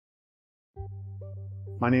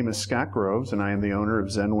My name is Scott Groves and I am the owner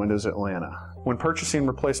of Zen Windows Atlanta. When purchasing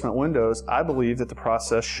replacement windows, I believe that the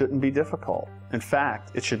process shouldn't be difficult. In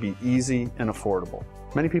fact, it should be easy and affordable.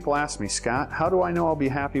 Many people ask me, Scott, how do I know I'll be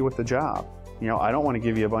happy with the job? I don't want to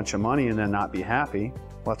give you a bunch of money and then not be happy.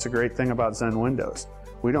 Well, that's a great thing about Zen Windows.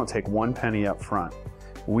 We don't take one penny up front.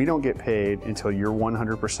 We don't get paid until you're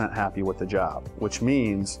 100% happy with the job, which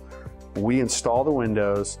means we install the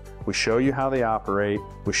windows, we show you how they operate,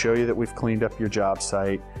 we show you that we've cleaned up your job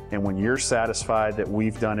site, and when you're satisfied that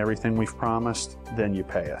we've done everything we've promised, then you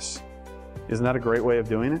pay us. Isn't that a great way of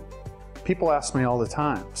doing it? People ask me all the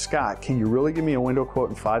time, Scott, can you really give me a window quote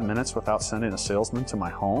in 5 minutes without sending a salesman to my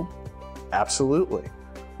home? Absolutely.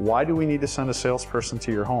 Why do we need to send a salesperson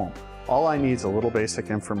to your home? All I need is a little basic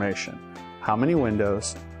information. How many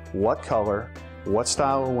windows, what color, what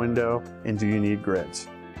style of window, and do you need grids?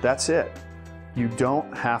 That's it. You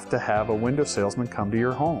don't have to have a window salesman come to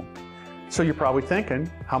your home. So you're probably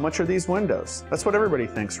thinking, how much are these windows? That's what everybody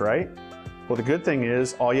thinks, right? Well, the good thing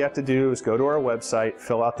is all you have to do is go to our website,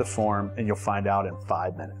 fill out the form, and you'll find out in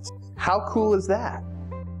 5 minutes. How cool is that?